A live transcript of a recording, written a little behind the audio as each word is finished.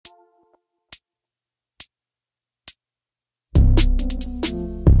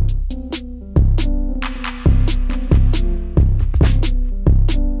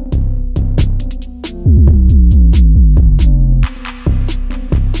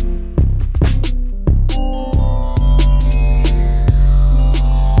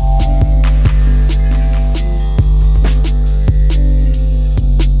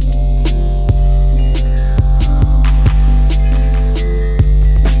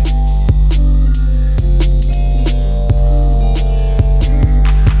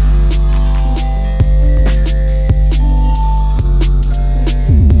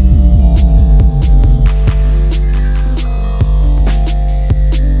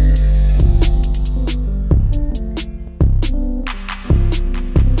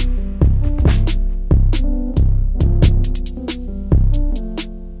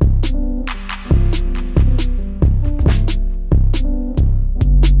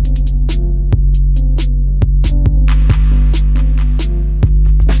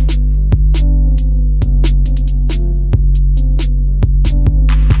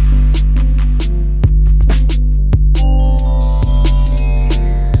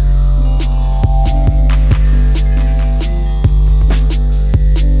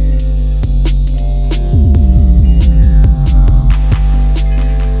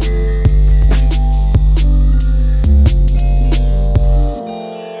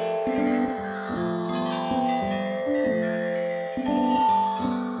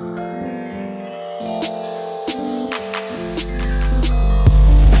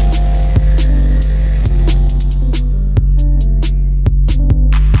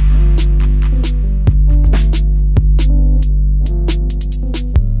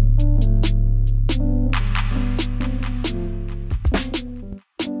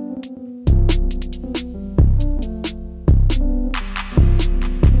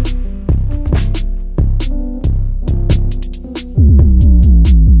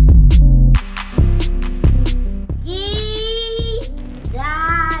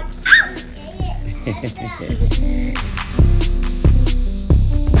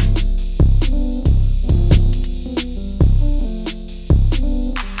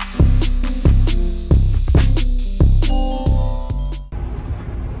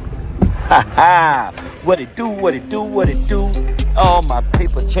What it do, what it do, what it do. All my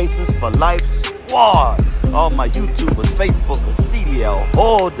paper chasers for life squad. All my YouTubers, Facebookers, CDL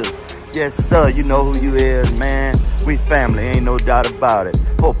holders. Yes, sir, you know who you is, man. We family, ain't no doubt about it.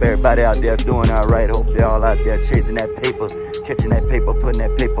 Hope everybody out there doing all right. Hope they all out there chasing that paper, catching that paper, putting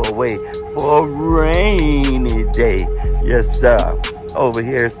that paper away for a rainy day. Yes, sir. Over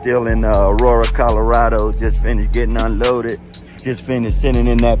here, still in Aurora, Colorado. Just finished getting unloaded. Just finished sending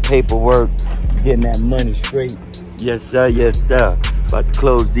in that paperwork, getting that money straight. Yes, sir, yes, sir. About to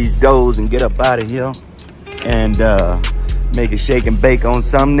close these doors and get up out of here and make a shake and bake on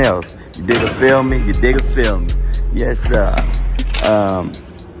something else. You dig or feel me? You dig or feel me? Yes, sir.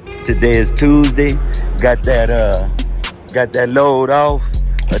 Today is Tuesday. Got that load off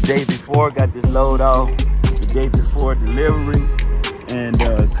a day before. Got this load off the day before delivery, and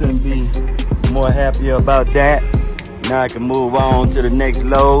couldn't be more happier about that. Now I can move on to the next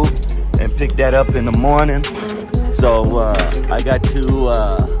load and pick that up in the morning. So I got to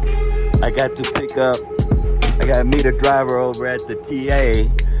meet a driver over at the TA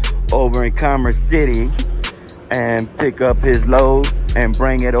over in Commerce City and pick up his load and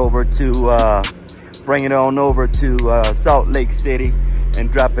bring it on over to Salt Lake City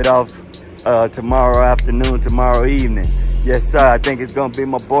and drop it off tomorrow afternoon, tomorrow evening. Yes, sir. I think it's gonna be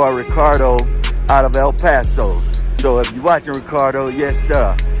my boy Ricardo out of El Paso. So if you're watching, Ricardo, yes,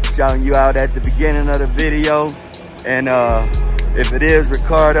 sir, shouting you out at the beginning of the video. And if it is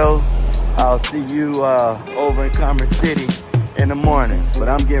Ricardo, I'll see you over in Commerce City in the morning. But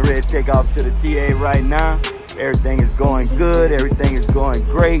I'm getting ready to take off to the TA right now. Everything is going good. Everything is going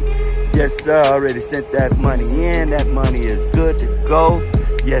great. Yes, sir. I already sent that money in. That money is good to go.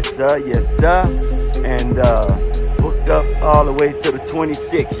 Yes, sir. Yes, sir. And booked up all the way to the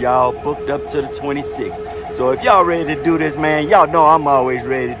 26th, y'all. Booked up to the 26th. So if y'all ready to do this, man, y'all know I'm always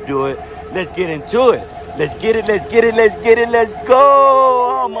ready to do it. Let's get into it. Let's get it, let's get it, let's get it, let's go.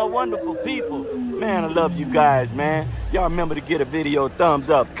 All my wonderful people. Man, I love you guys, man. Y'all remember to get a video a thumbs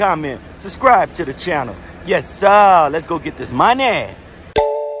up, comment, subscribe to the channel. Yes, sir. Let's go get this money.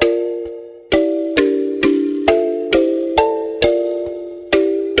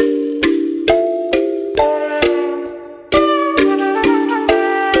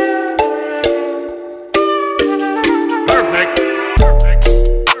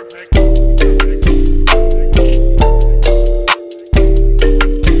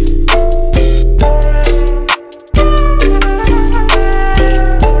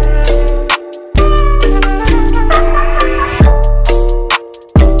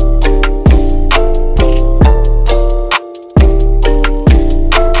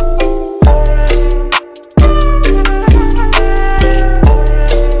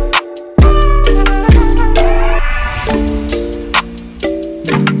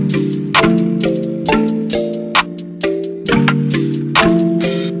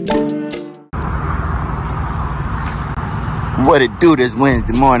 What it do this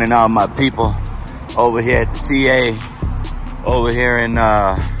Wednesday morning, all my people over here at the TA, over here in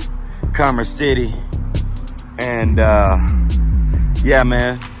Commerce City. And yeah,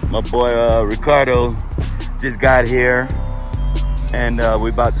 man, my boy Ricardo just got here, and we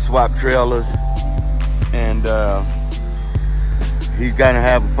about to swap trailers. And he's gonna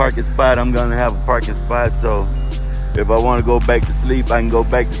have a parking spot, I'm gonna have a parking spot. So if I want to go back to sleep, I can go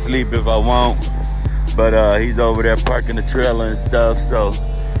back to sleep if I want. But he's over there parking the trailer and stuff, so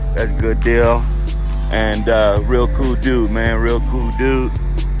that's a good deal. And real cool dude, man, real cool dude.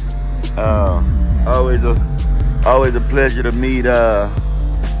 Always a pleasure to meet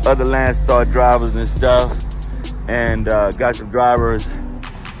other Landstar drivers and stuff. And got some drivers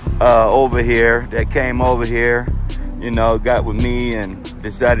over here that came over here, you know, got with me and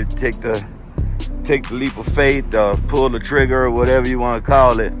decided to take the leap of faith, pull the trigger, or whatever you want to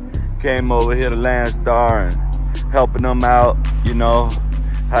call it. Came over here to Landstar and helping them out, you know,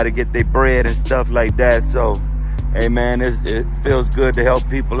 how to get their bread and stuff like that. So, hey man, it feels good to help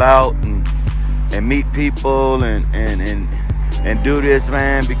people out and meet people and do this,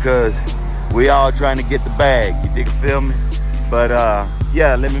 man, because we all trying to get the bag. You dig, feel me? But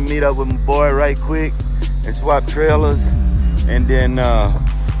yeah, let me meet up with my boy right quick and swap trailers, and then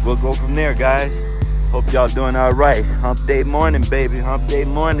we'll go from there, guys. Hope y'all doing all right. Hump day morning, baby. Hump day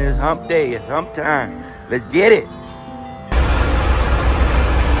morning is hump day. It's hump time. Let's get it.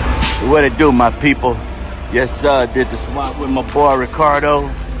 What it do, my people? Yes, sir. Did the swap with my boy Ricardo.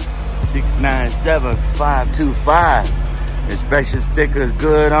 697-525. Inspection sticker is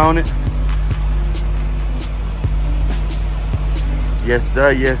good on it. Yes,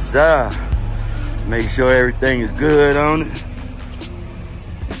 sir. Yes, sir. Make sure everything is good on it.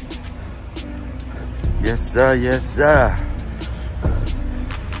 Yes, sir, yes, sir.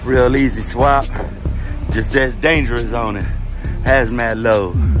 Real easy swap. Just says dangerous on it. Hazmat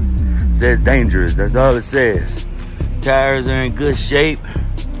load. Says dangerous, that's all it says. Tires are in good shape.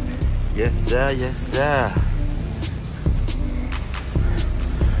 Yes, sir, yes, sir.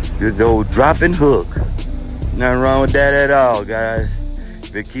 The old dropping hook. Nothing wrong with that at all, guys.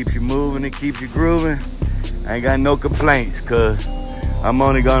 If it keeps you moving, it keeps you grooving, I ain't got no complaints, cause I'm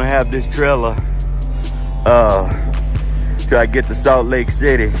only gonna have this trailer till I get to Salt Lake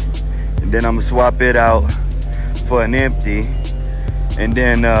City, and then I'm gonna swap it out for an empty, and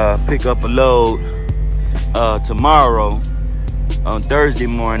then pick up a load tomorrow on Thursday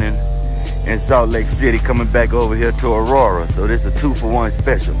morning in Salt Lake City, coming back over here to Aurora. So this is a 2-for-1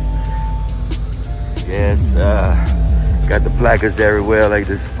 special. Yes, got the placards everywhere like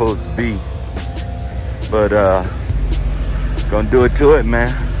they're supposed to be. But gonna do it to it,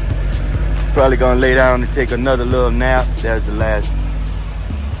 man. Probably gonna lay down and take another little nap. There's the last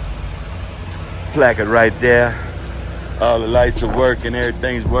placard right there. All the lights are working,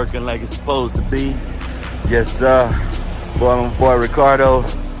 everything's working like it's supposed to be. Yes, sir. Boy, my boy Ricardo.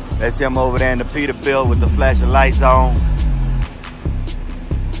 That's him over there in the Peterbilt with the flashing lights on.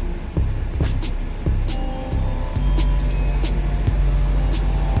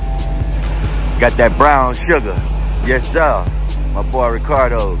 Got that brown sugar. Yes, sir. My boy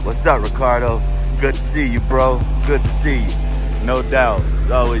Ricardo. What's up, Ricardo? Good to see you, bro. Good to see you. No doubt.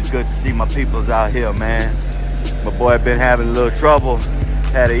 It's always good to see my peoples out here, man. My boy been having a little trouble.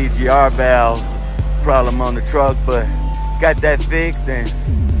 Had an EGR valve problem on the truck, but got that fixed and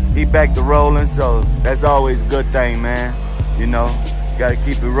he back to rolling, so that's always a good thing, man. You know, gotta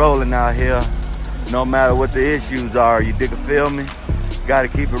keep it rolling out here, no matter what the issues are. You dig a feel me? Gotta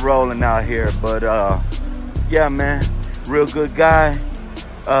keep it rolling out here. But yeah, man, real good guy.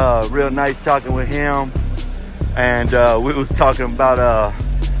 Real nice talking with him. And we was talking about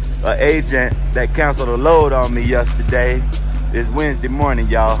an agent that canceled a load on me yesterday. It's Wednesday morning,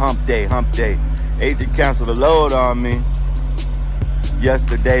 y'all. Hump day, hump day. Agent canceled a load on me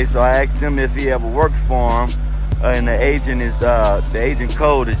yesterday, so I asked him if he ever worked for him. And the agent is the agent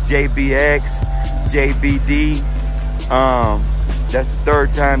code is JBX, JBD. That's the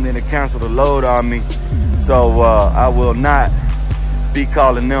third time that they canceled a load on me. So I will not be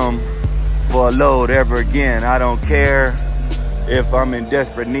calling them for a load ever again. I don't care if I'm in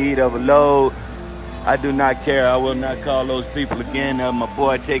desperate need of a load. I do not care. I will not call those people again. My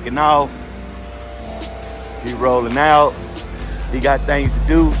boy taking off. He rolling out. He got things to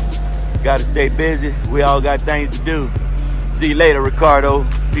do. Got to stay busy. We all got things to do. See you later, Ricardo.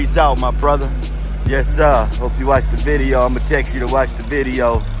 Peace out, my brother. Yes, sir. Hope you watched the video. I'm gonna text you to watch the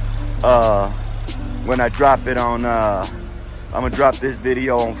video when I drop it on. I'm gonna drop this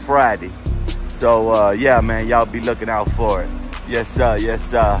video on Friday. So yeah, man, y'all be looking out for it. Yes, sir. Yes,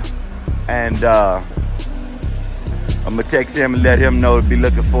 sir. And I'm gonna text him and let him know to be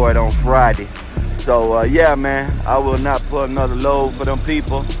looking for it on Friday. So yeah, man, I will not put another load for them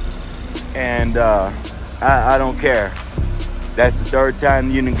people, and I don't care. That's the third time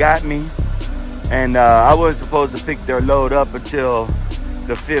you done got me. And I wasn't supposed to pick their load up until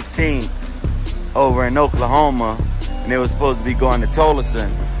the 15th over in Oklahoma, and they were supposed to be going to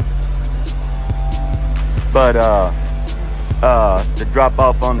Tolleson. But the drop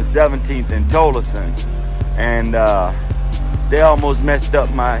off on the 17th in Tolleson, and they almost messed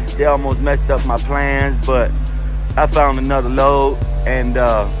up my plans. But I found another load, and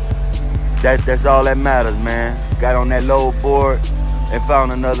that's all that matters, man. Got on that load board and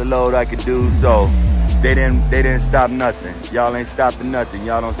found another load I could do. So they didn't stop nothing. Y'all ain't stopping nothing.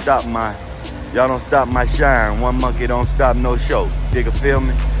 Y'all don't stop my shine. One monkey don't stop no show. Dig a feel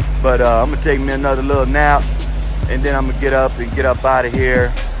me? But I'm gonna take me another little nap, and then I'm gonna get up out of here,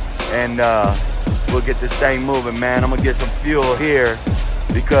 and we'll get this thing moving, man. I'm gonna get some fuel here,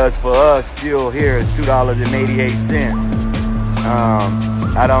 because for us, fuel here is $2.88.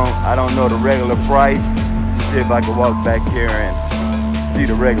 I don't know the regular price. Let's see if I can walk back here and see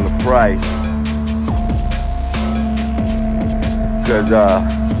the regular price, because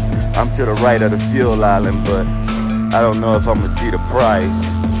I'm to the right of the fuel island, but I don't know if I'm gonna see the price.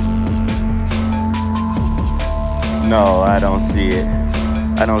 No, I don't see it.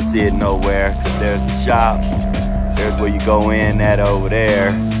 I don't see it nowhere, because there's the shop. There's where you go in, that over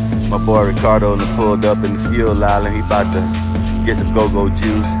there. My boy Ricardo pulled up in the fuel island. He about to get some go-go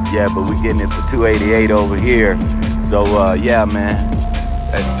juice. Yeah, but we're getting it for $2.88 over here. So yeah, man.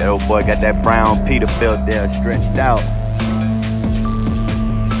 That old boy got that brown Peterbilt there stretched out.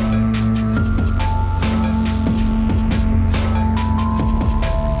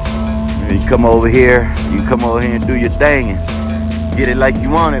 He come over here. You can come over here and do your thing and get it like you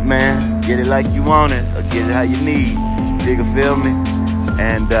want it, man. Get it like you want it, or get it how you need. You feel me?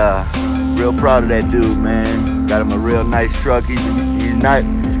 And real proud of that dude, man. Got him a real nice truck. He's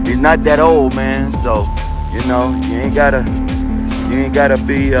not that old, man. So, you know, you ain't gotta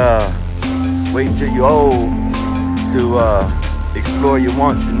be waiting till you're old to explore your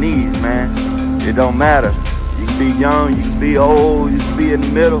wants and needs, man. It don't matter. You can be young, you can be old, you can be in the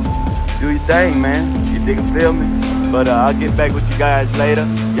middle. Do your thing, man. You dig and feel me? But I'll get back with you guys later.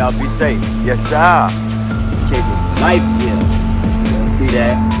 Y'all be safe. Yes, sir. Chasing life, yeah. See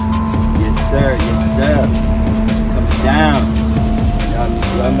that? Yes, sir. Yes, sir. Coming down.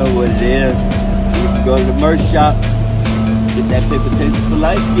 Y'all know what it is. So you can go to the merch shop, get that paper chasing for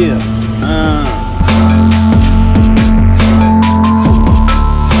life, yeah.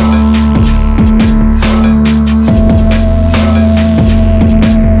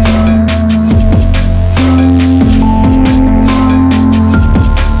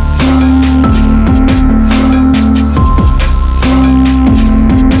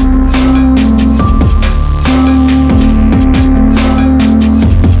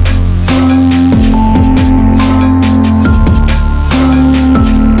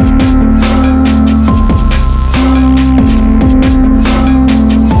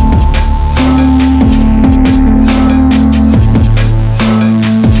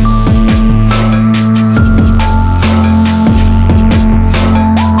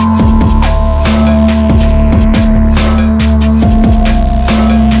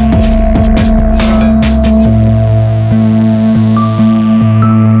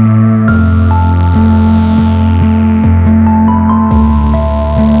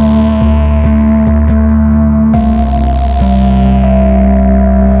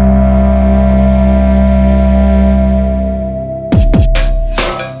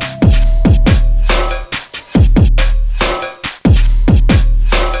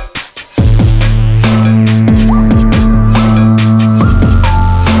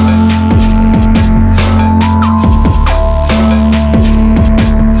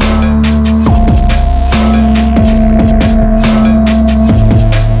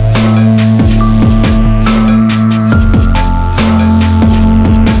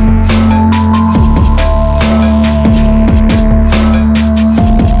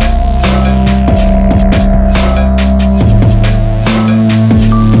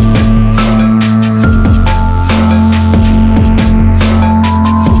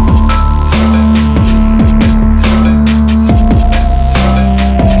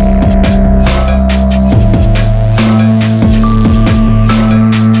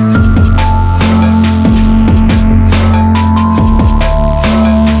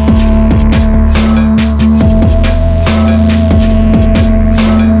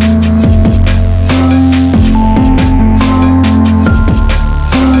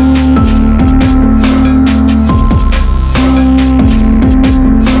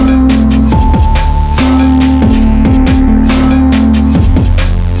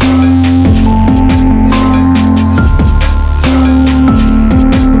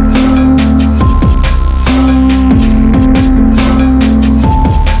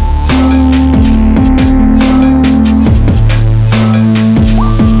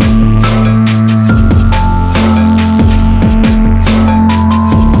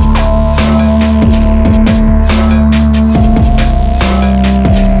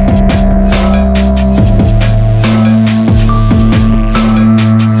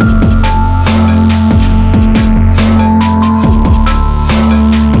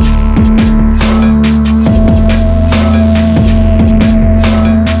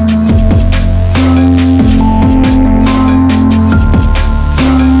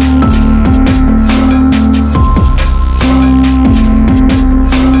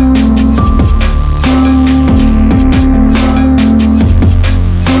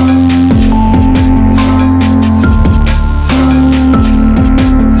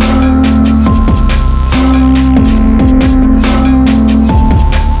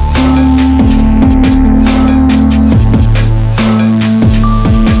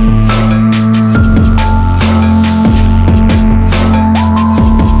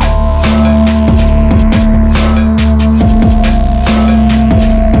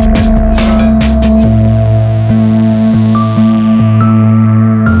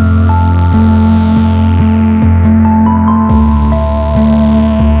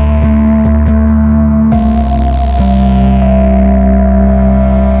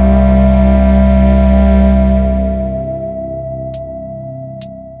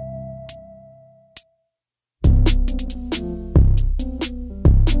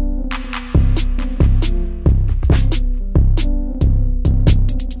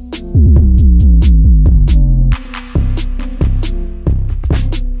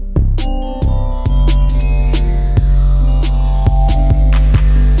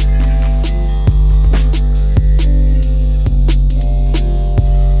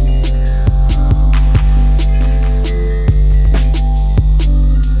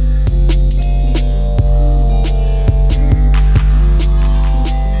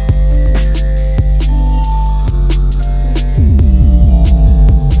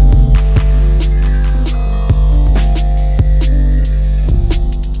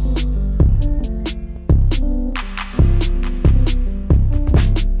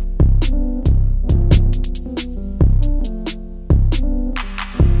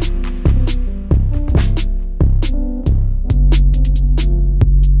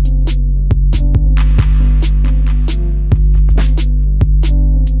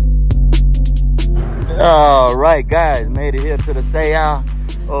 right, guys, made it here to the Sayal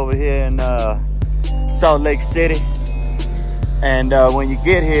over here in Salt Lake City. And when you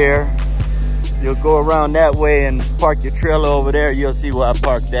get here, you'll go around that way and park your trailer over there. You'll see where I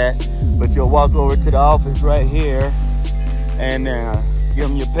parked at. But you'll walk over to the office right here and give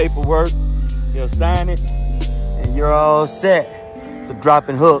them your paperwork. You'll sign it and you're all set. It's a drop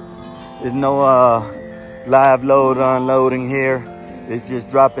and hook. There's no live load unloading here. It's just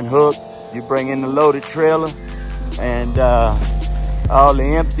drop and hook. You bring in the loaded trailer and all the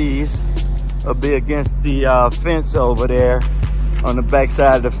empties will be against the fence over there on the back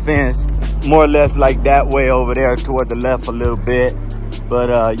side of the fence, more or less like that way over there toward the left a little bit.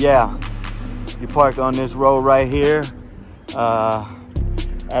 But yeah, you park on this road right here.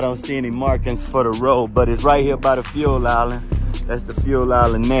 I don't see any markings for the road, but it's right here by the fuel island. That's the fuel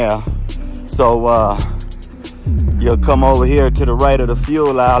island there. So you'll come over here to the right of the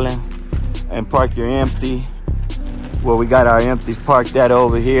fuel island and park your empty. Well, we got our empties parked that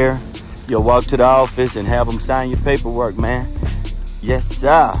over here. You'll walk to the office and have them sign your paperwork, man. Yes,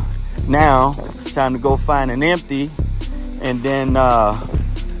 sir. Now, it's time to go find an empty and then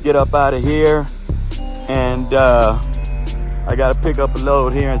get up out of here. And I gotta pick up a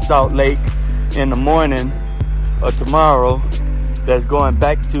load here in Salt Lake in the morning or tomorrow that's going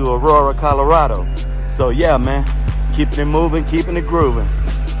back to Aurora, Colorado. So yeah, man, keeping it moving, keeping it grooving.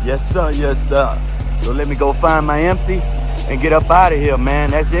 Yes, sir, yes, sir. So let me go find my empty and get up out of here,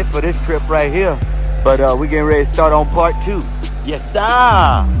 man. That's it for this trip right here. But we're getting ready to start on part 2. Yes,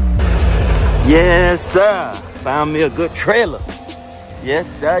 sir. Yes, sir. Found me a good trailer. Yes,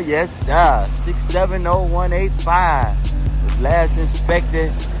 sir. Yes, sir. 670-185. Was last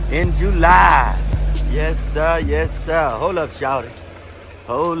inspected in July. Yes, sir. Yes, sir. Hold up, shouty.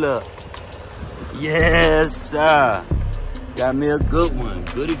 Hold up. Yes, sir. Got me a good one.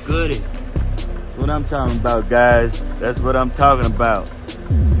 Goody, goody. That's what I'm talking about, guys. That's what I'm talking about.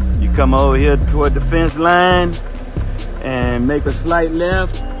 You come over here toward the fence line and make a slight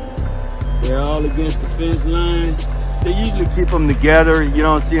left. They're all against the fence line. They usually keep them together. You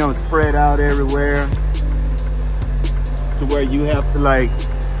don't see them spread out everywhere to where you have to like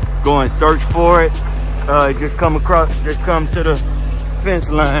go and search for it. Just come to the fence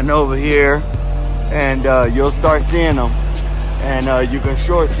line over here and you'll start seeing them. And you can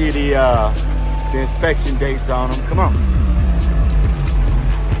sure see the inspection dates on them. Come on.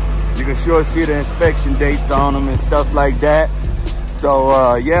 You can sure see the inspection dates on them and stuff like that.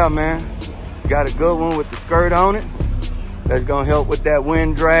 So yeah, man, got a good one with the skirt on it. That's gonna help with that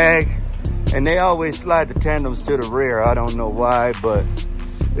wind drag. And they always slide the tandems to the rear. I don't know why, but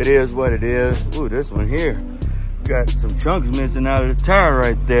it is what it is. Ooh, this one here got some chunks missing out of the tire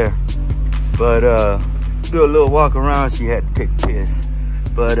right there. But do a little walk around. She had to take a piss.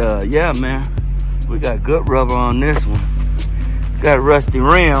 But yeah, man, we got good rubber on this one. Got a rusty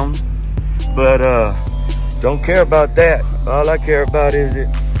rim, but don't care about that. All I care about is a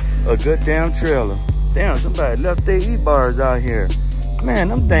good damn trailer. Damn, somebody left their E-bars out here. Man,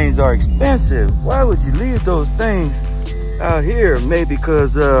 them things are expensive. Why would you leave those things out here? Maybe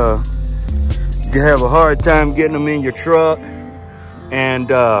because you have a hard time getting them in your truck. And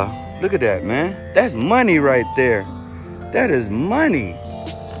look at that, man. That's money right there. That is money.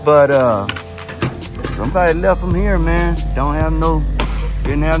 But somebody left them here, man.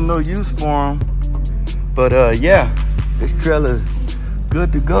 Didn't have no use for them. But yeah, this trailer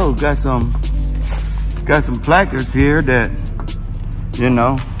good to go. Got some placards here that, you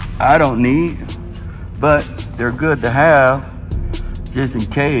know, I don't need, but they're good to have just in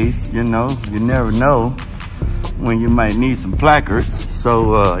case, you know. You never know when you might need some placards.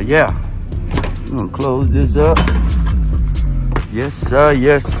 So yeah, I'm gonna close this up. Yes, sir.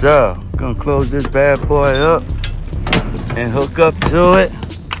 Yes, sir. Gonna close this bad boy up and hook up to it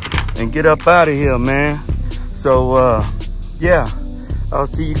and get up out of here, man. So yeah, I'll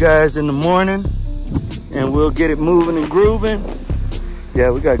see you guys in the morning and we'll get it moving and grooving. Yeah,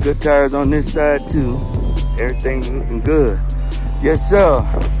 we got good tires on this side too. Everything's looking good. Yes, sir.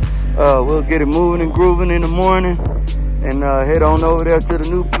 We'll get it moving and grooving in the morning and head on over there to the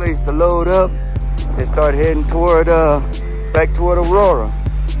new place to load up and start heading toward back toward Aurora.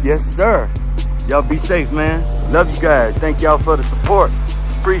 Yes, sir. Y'all be safe, man. Love you guys. Thank y'all for the support.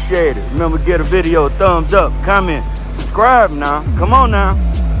 Appreciate it. Remember, give a video a thumbs up, comment, subscribe now. Come on now.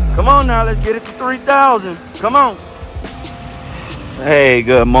 Come on now. Let's get it to 3,000. Come on. Hey,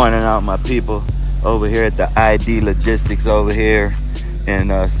 good morning out, my people. Over here at the ID Logistics over here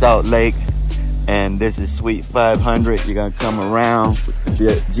in Salt Lake. And this is Suite 500. You're gonna come around.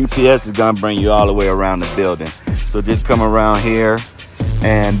 The GPS is gonna bring you all the way around the building. So just come around here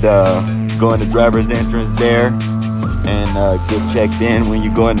and go in the driver's entrance there and get checked in. When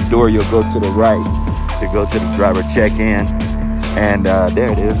you go in the door, you'll go to the right to go to the driver check-in. And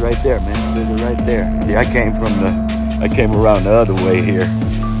there it is right there, man. It says it right there. See, I came around the other way here.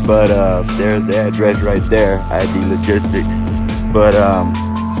 But there's the address right there, ID Logistics. But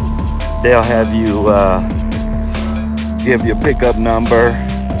they'll have you give your pickup number,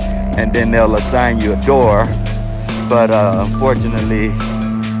 and then they'll assign you a door. But unfortunately,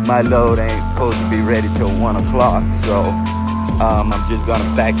 my load ain't supposed to be ready till 1 o'clock. So I'm just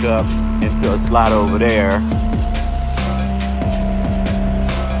gonna back up into a slot over there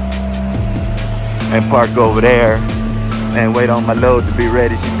and park over there and wait on my load to be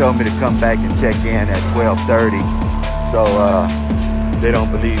ready. She told me to come back and check in at 12:30. So they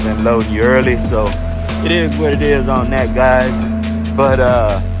don't believe in loading you early. So it is what it is on that, guys. But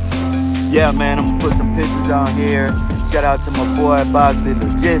yeah, man, I'm gonna put some pictures on here. Shout out to my boy Bosley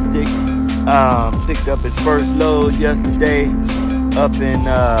Logistics. Picked up his first load yesterday up in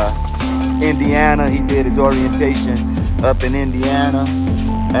Indiana. He did his orientation up in Indiana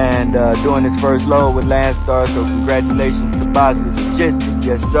and doing his first load with Landstar. So congratulations to Bosley Logistics.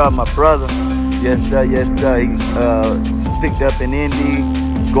 Yes sir, my brother. Yes sir, yes sir. He picked up in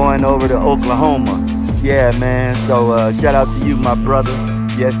Indy going over to Oklahoma. Yeah, man. So shout out to you, my brother.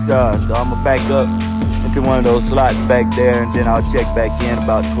 Yes sir. So I'm gonna back up into one of those slots back there, and then I'll check back in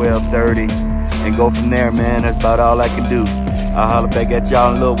about 12:30 and go from there, man. That's about all I can do. I'll holler back at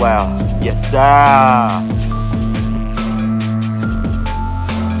y'all in a little while. Yes sir.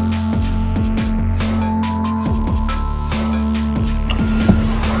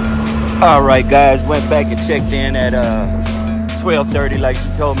 All right, guys, went back and checked in at 12:30 like she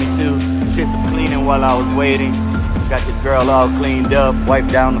told me to. Did some cleaning while I was waiting. Got this girl all cleaned up,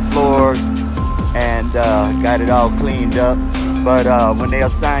 wiped down the floors, and got it all cleaned up. But when they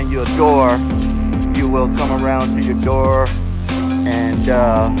assign you a door, you will come around to your door and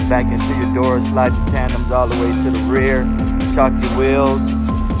back into your door, slide your tandems all the way to the rear, chalk your wheels,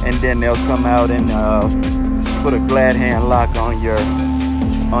 and then they'll come out and put a glad hand lock on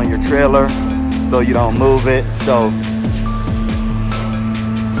your trailer so you don't move it. So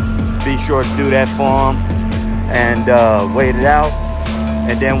be sure to do that for them and wait it out.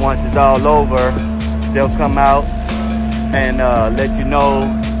 And then once it's all over, they'll come out and let you know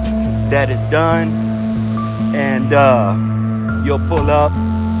that it's done. And you'll pull up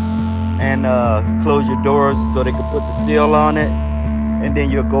and close your doors so they can put the seal on it. And then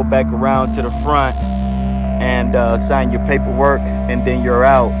you'll go back around to the front and sign your paperwork, and then you're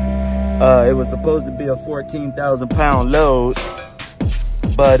out. It was supposed to be a 14,000 pound load,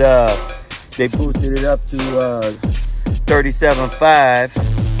 but they boosted it up to 37.5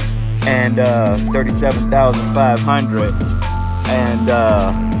 and 37,500. And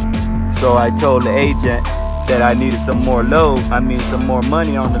so I told the agent that I needed some more some more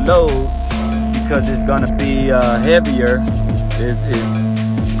money on the load, because it's gonna be heavier. It's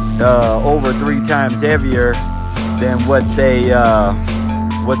over 3 times heavier than what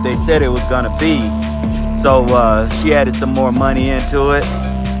they said it was gonna be. So she added some more money into it,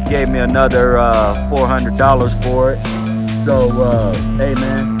 gave me another $400 for it. So hey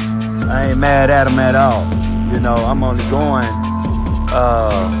man, I ain't mad at them at all. You know, I'm only going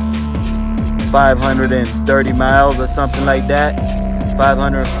 530 miles or something like that,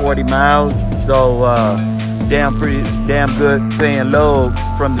 540 miles. So damn good paying load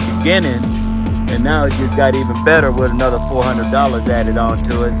from the beginning, and now it just got even better with another $400 added on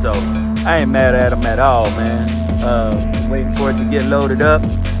to it. So I ain't mad at them at all, man. Waiting for it to get loaded up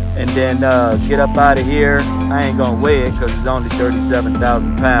and then get up out of here. I ain't gonna weigh it because it's only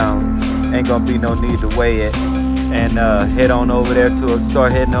 37,000 pounds. Ain't gonna be no need to weigh it. And head on over there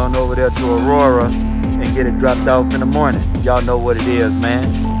start heading on over there to Aurora and get it dropped off in the morning. Y'all know what it is, man.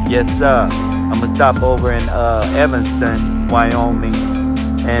 Yes sir. I'm gonna stop over in Evanston, Wyoming,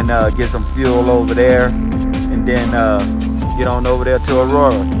 and get some fuel over there, and then get on over there to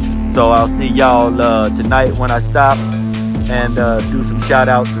Aurora. So I'll see y'all tonight when I stop, and do some shout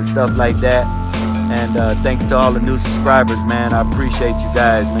outs and stuff like that. And thanks to all the new subscribers, man. I appreciate you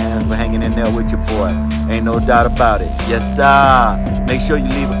guys, man, for hanging in there with your boy. Ain't no doubt about it. Yes sir. Make sure you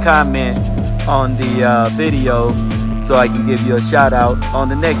leave a comment on the video so I can give you a shout out on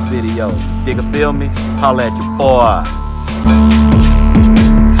the next video. Digga, feel me? Holla at your boy.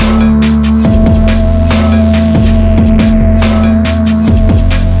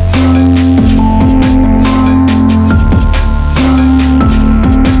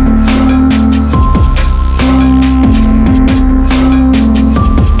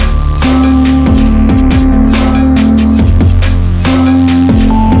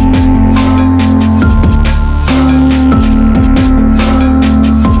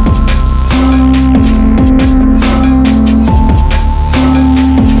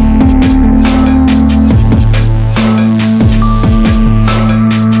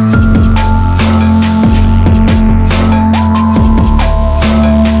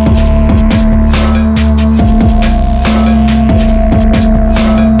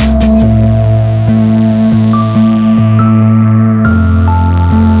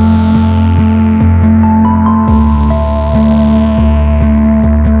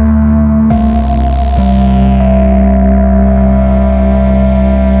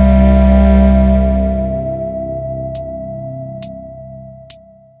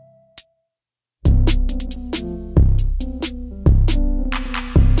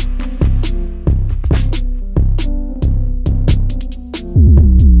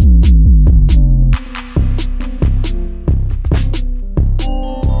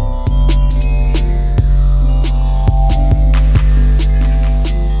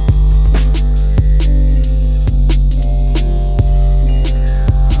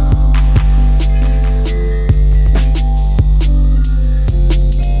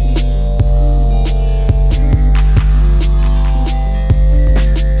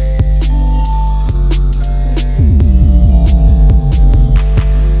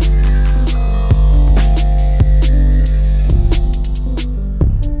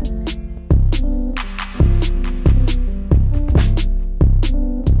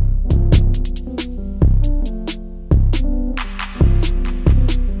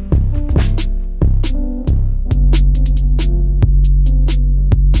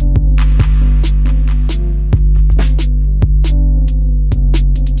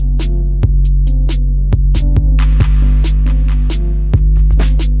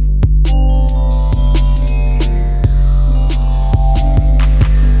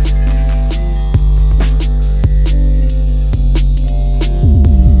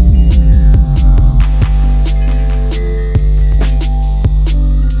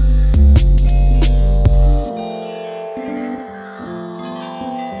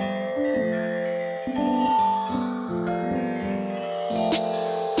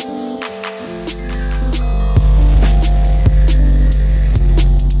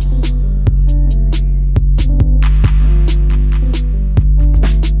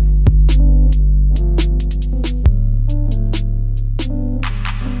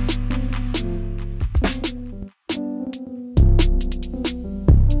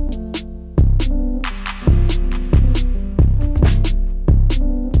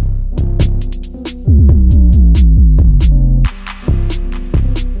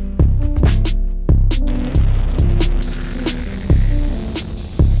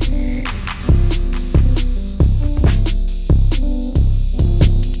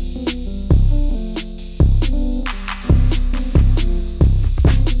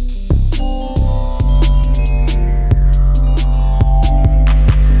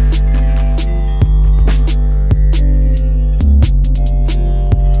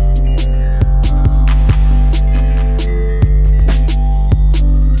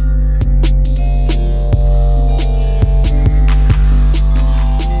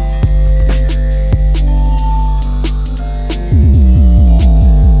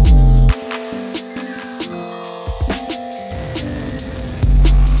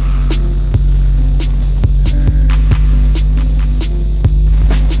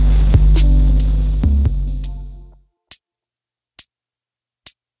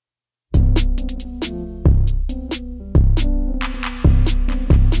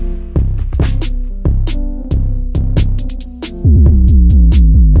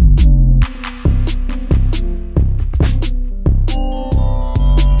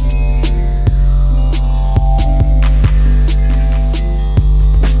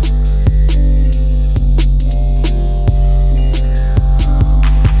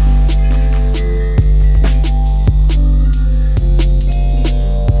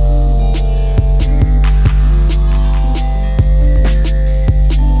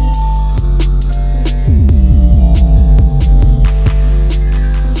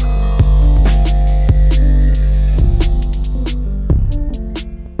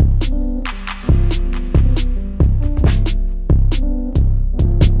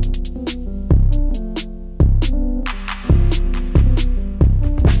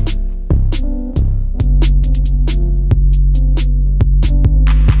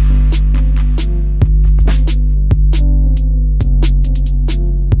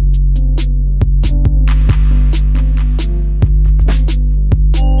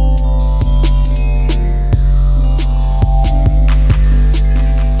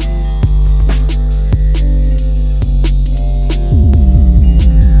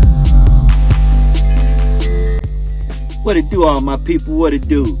 What it do, all my people? What it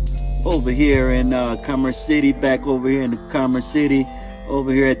do? Over here in Commerce City, back over here in the Commerce City,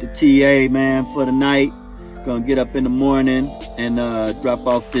 over here at the TA, man, for the night. Gonna get up in the morning and drop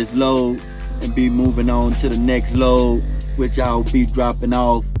off this load and be moving on to the next load, which I'll be dropping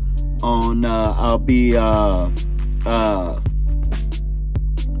off on, I'll be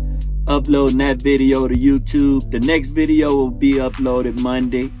uploading that video to YouTube. The next video will be uploaded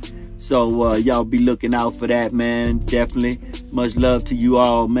Monday. So y'all be looking out for that, man. Definitely. Much love to you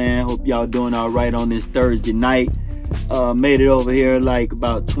all, man. Hope y'all doing all right on this Thursday night. Made it over here like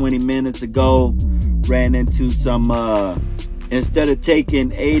about 20 minutes ago. Ran into some, instead of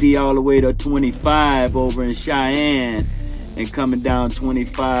taking 80 all the way to 25 over in Cheyenne and coming down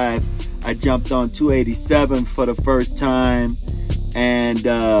 25, I jumped on 287 for the first time. And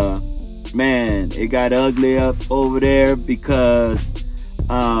man, it got ugly up over there because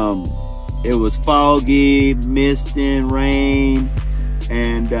it was foggy, mist and rain,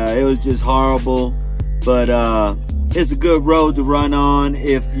 and it was just horrible. But it's a good road to run on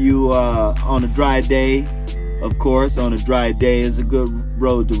if you on a dry day. Of course, on a dry day is a good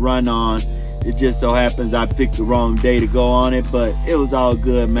road to run on. It just so happens I picked the wrong day to go on it, but it was all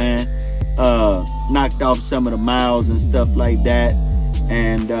good, man. Knocked off some of the miles and stuff like that,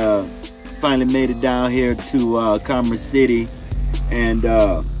 and finally made it down here to Commerce City. And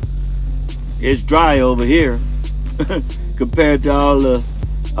it's dry over here compared to all the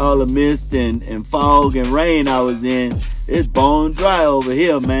mist and fog and rain I was in. It's bone dry over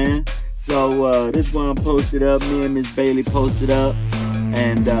here, man. So this one posted up, me and Miss Bailey posted up,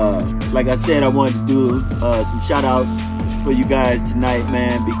 and like I said, I wanted to do some shout outs for you guys tonight,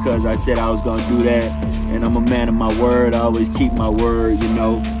 man, because I said I was gonna do that, and I'm a man of my word. I always keep my word, you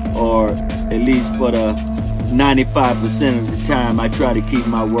know, or at least for the 95% of the time I try to keep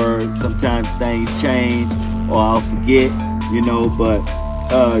my word. Sometimes things change or I'll forget, you know, but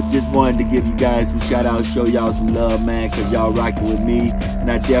just wanted to give you guys some shout outs, show y'all some love, man, because y'all rocking with me,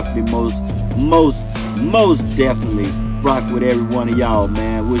 and I definitely most definitely rock with every one of y'all,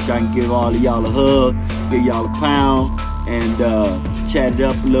 man. Wish I can give all of y'all a hug, give y'all a pound, and chat it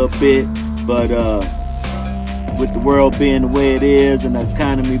up a little bit. But with the world being the way it is and the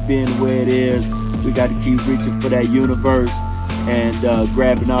economy being the way it is, we got to keep reaching for that universe and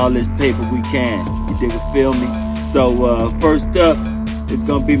grabbing all this paper we can. You dig or feel me? So first up, it's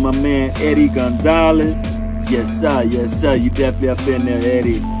gonna be my man Eddie Gonzalez. Yes sir, yes sir. You definitely up in there,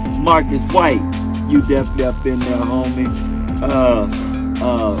 Eddie. Marcus White, you definitely up in there, homie.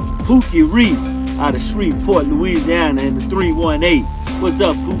 Pookie Reese out of Shreveport, Louisiana in the 318. What's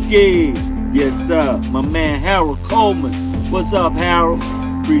up, Pookie? Yes sir. My man Harold Coleman. What's up, Harold?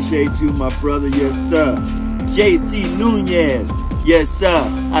 Appreciate you, my brother. Yes, sir. J.C. Nunez. Yes, sir.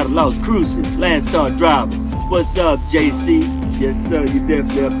 Out of Las Cruces. Landstar driver. What's up, J.C.? Yes, sir. You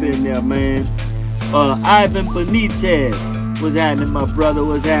definitely up in there, man. Ivan Benitez. What's happening, my brother?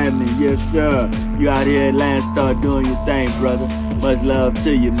 What's happening? Yes, sir. You out here at Landstar doing your thing, brother. Much love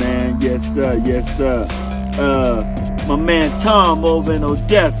to you, man. Yes, sir. Yes, sir. My man Tom over in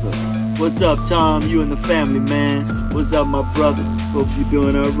Odessa. What's up, Tom? You and the family, man. What's up, my brother? Hope you're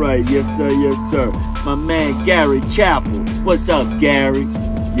doing all right. Yes, sir. Yes, sir. My man, Gary Chapel. What's up, Gary?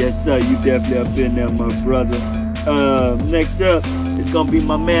 Yes, sir. You definitely up in there, my brother. Next up, it's going to be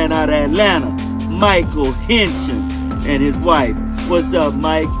my man out of Atlanta, Michael Henshin and his wife. What's up,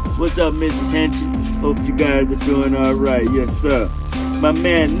 Mike? What's up, Mrs. Henshin? Hope you guys are doing all right. Yes, sir. My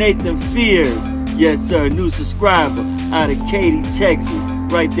man, Nathan Fears. Yes, sir. New subscriber out of Katy, Texas.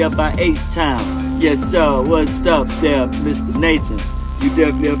 Right there by H-Town. Yes, sir. What's up there, Mr. Nathan? You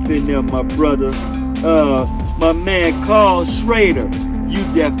definitely up in there, my brother. My man, Carl Schrader. You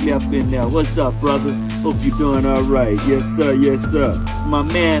definitely up in there. What's up, brother? Hope you're doing all right. Yes, sir. Yes, sir. My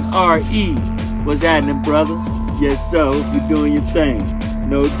man, R.E. What's happening, brother? Yes, sir. Hope you're doing your thing.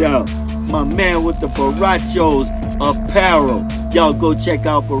 No doubt. My man with the Barachos Apparel. Y'all go check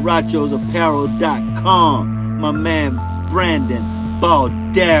out barachosapparel.com. My man, Brandon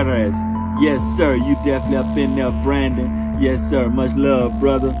Balderas. Yes, sir. You definitely up in there, Brandon. Yes, sir. Much love,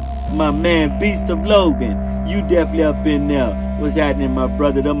 brother. My man, Beast of Logan. You definitely up in there. What's happening, my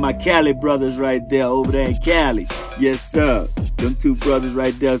brother? Them my Cali brothers right there, over there in Cali. Yes, sir. Them two brothers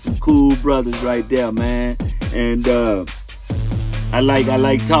right there, some cool brothers right there, man. And I like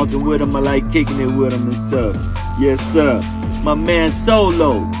talking with them. I like kicking it with them and stuff. Yes, sir. My man,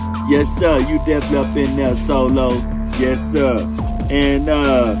 Solo. Yes, sir. You definitely up in there, Solo. Yes, sir. And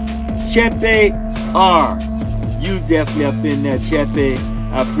Chepe R. You definitely up in there, Chepe.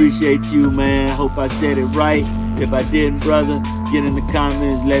 I appreciate you, man. Hope I said it right. If I didn't, brother, Get in the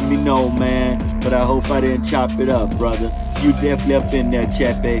comments, let me know, man. But I hope I didn't chop it up, brother. You definitely up in there,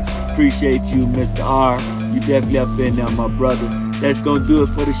 Chepe. Appreciate you, Mr. R. You definitely up in there, my brother. That's gonna do it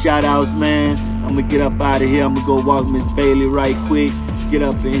for the shout outs, man. I'm gonna get up out of here. I'm gonna go walk Miss Bailey right quick. Get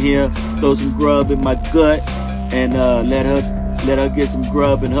up in here, throw some grub in my gut, and let her get some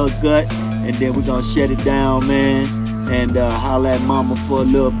grub in her gut. And then we're gonna shut it down, man. And holla at mama for a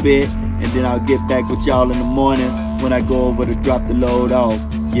little bit. And then I'll get back with y'all in the morning when I go over to drop the load off.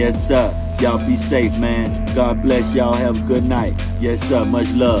 Yes, sir. Y'all be safe, man. God bless y'all. Have a good night. Yes, sir.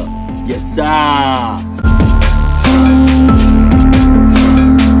 Much love. Yes, sir.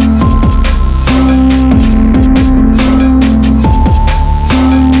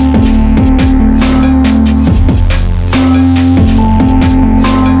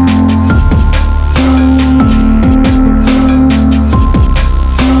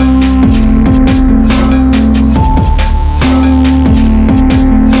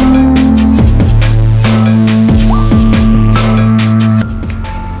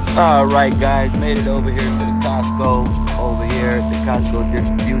 Alright guys, made it over here to the Costco, over here at the Costco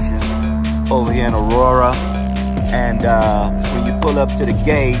distribution, over here in Aurora. And when you pull up to the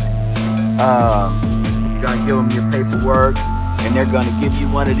gate, you're gonna give them your paperwork, and they're gonna give you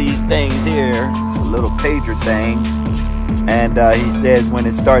one of these things here, a little pager thing. And he says when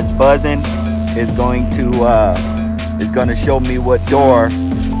it starts buzzing, it's gonna show me what door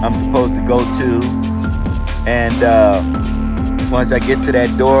I'm supposed to go to. And once I get to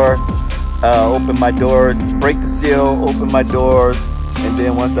that door, open my doors, break the seal, open my doors, and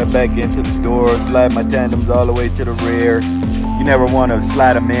then once I back into the door, slide my tandems all the way to the rear. You never want to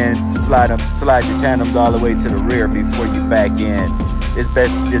slide them in, slide your tandems all the way to the rear before you back in. It's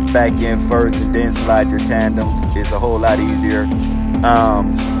best to just back in first and then slide your tandems. It's a whole lot easier.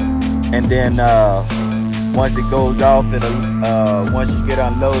 And then once it goes off, once you get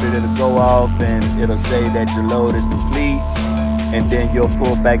unloaded, it'll go off and it'll say that your load is complete. And then you'll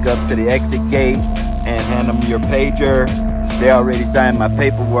pull back up to the exit gate and hand them your pager. They already signed my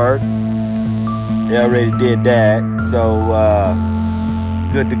paperwork. They already did that. So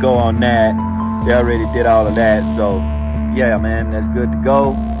good to go on that. They already did all of that. So yeah, man, that's good to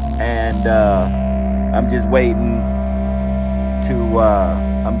go. And I'm just waiting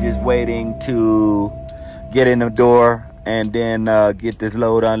to get in the door and then get this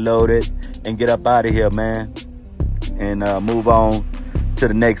load unloaded and get up out of here, man. And move on to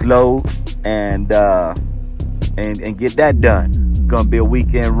the next load and get that done. It's gonna be a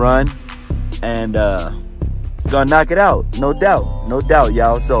weekend run and gonna knock it out, no doubt,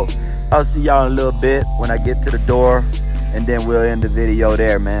 y'all. So I'll see y'all in a little bit when I get to the door, and then we'll end the video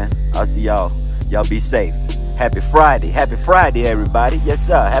there, man. I'll see y'all. Y'all be safe. Happy Friday, everybody. Yes,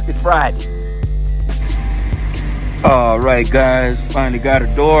 sir. Happy Friday. All right, guys. Finally got a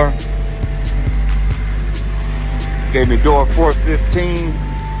door. Gave me door 415.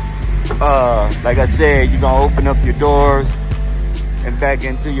 Like I said, you're gonna open up your doors and back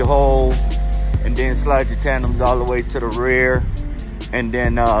into your hole, and then slide your tandems all the way to the rear, and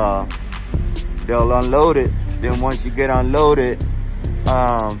then they'll unload it. Then once you get unloaded,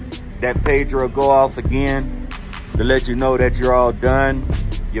 that pager will go off again to let you know that you're all done.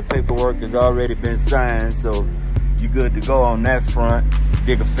 Your paperwork has already been signed, so you're good to go on that front.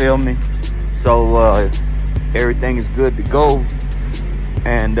 You can feel me? So everything is good to go.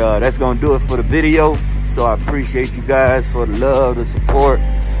 And that's gonna do it for the video. So I appreciate you guys for the love, the support,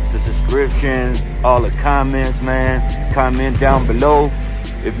 the subscriptions, all the comments, man. Comment down below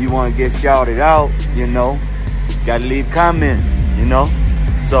if you want to get shouted out, you know. Gotta leave comments, you know.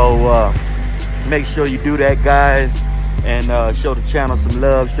 So make sure you do that, guys, and show the channel some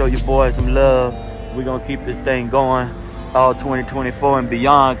love, show your boys some love. We're gonna keep this thing going all 2024 and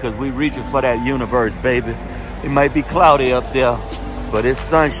beyond, because we reaching for that universe, baby. It might be cloudy up there, but it's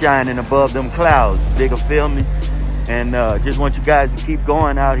sun shining above them clouds. You dig or feel me? And just want you guys to keep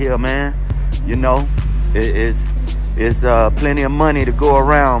going out here, man. You know, it's plenty of money to go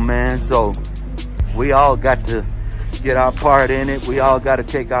around, man. So we all got to get our part in it. We all got to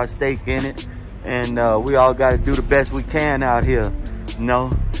take our stake in it. And we all got to do the best we can out here. You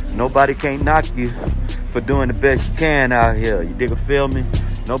know, nobody can't knock you for doing the best you can out here. You dig or feel me?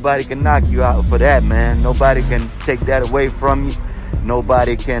 Nobody can knock you out for that, man. Nobody can take that away from you.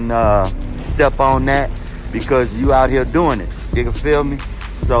 Nobody can step on that because you out here doing it. You can feel me?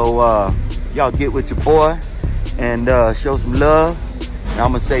 So y'all get with your boy and show some love. And I'm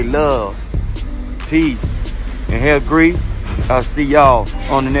gonna say love, peace, and hair grease. I'll see y'all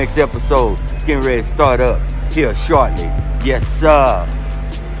on the next episode. Getting ready to start up here shortly. Yes, sir.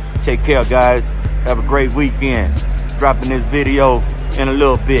 Take care, guys. Have a great weekend. dropping this video in a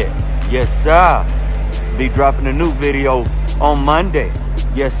little bit. Yes, sir. Be dropping a new video on Monday.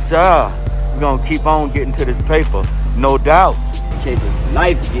 Yes, sir. We're gonna keep on getting to this paper, no doubt. Chasers for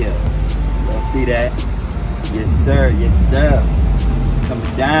life here. Y'all see that? Yes, sir. Yes, sir.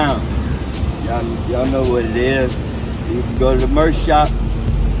 Coming down. Y'all know what it is. So you can go to the merch shop,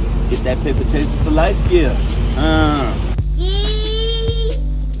 get that paper Chasers for life gear. G-DAWG.